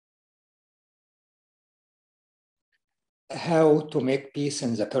how to make peace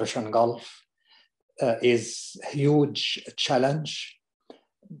in the Persian Gulf is a huge challenge.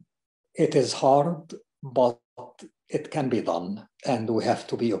 It is hard, but it can be done, and we have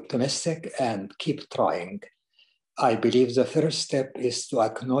to be optimistic and keep trying. I believe the first step is to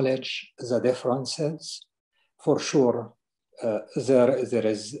acknowledge the differences. For sure, there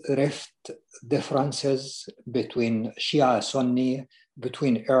is rift differences between Shia, Sunni,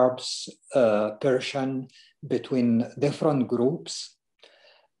 between Arabs, Persian, between different groups,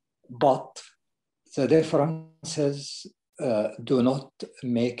 but the differences do not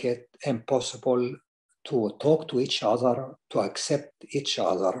make it impossible to talk to each other, to accept each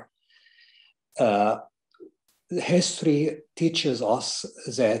other. History teaches us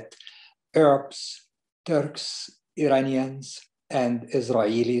that Arabs, Turks, Iranians, and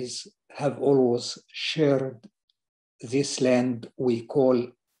Israelis have always shared this land we call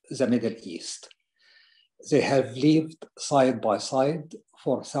the Middle East. They have lived side by side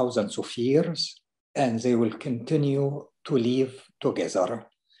for thousands of years, and they will continue to live together.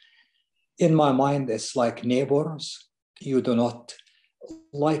 In my mind, it's like neighbors. You do not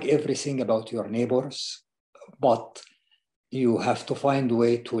like everything about your neighbors, but you have to find a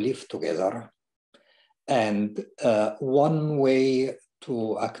way to live together. And one way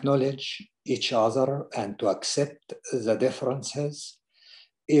to acknowledge each other and to accept the differences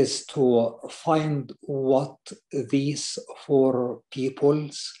is to find what these four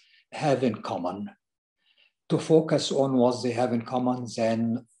peoples have in common, to focus on what they have in common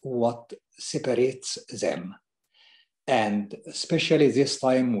than what separates them. And especially this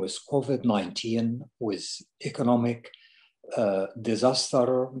time with COVID-19, with economic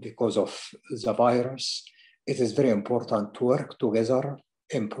disaster because of the virus, it is very important to work together,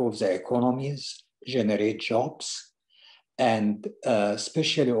 improve the economies, generate jobs, and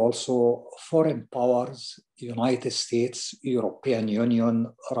especially also foreign powers, United States, European Union,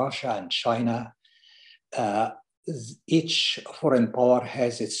 Russia, and China. Each foreign power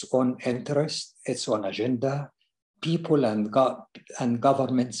has its own interest, its own agenda. People and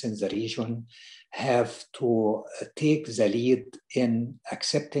governments in the region have to take the lead in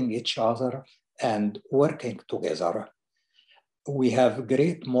accepting each other and working together. We have a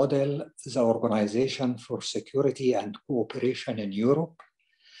great model, the Organization for Security and Cooperation in Europe.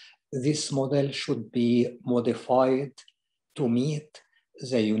 This model should be modified to meet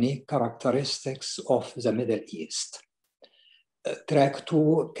the unique characteristics of the Middle East. Track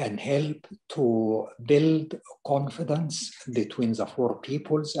 2 can help to build confidence between the four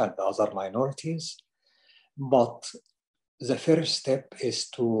peoples and other minorities. But the first step is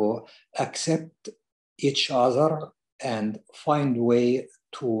to accept each other and find a way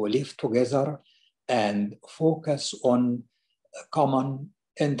to live together and focus on common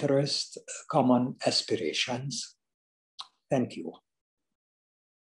interests, common aspirations. Thank you.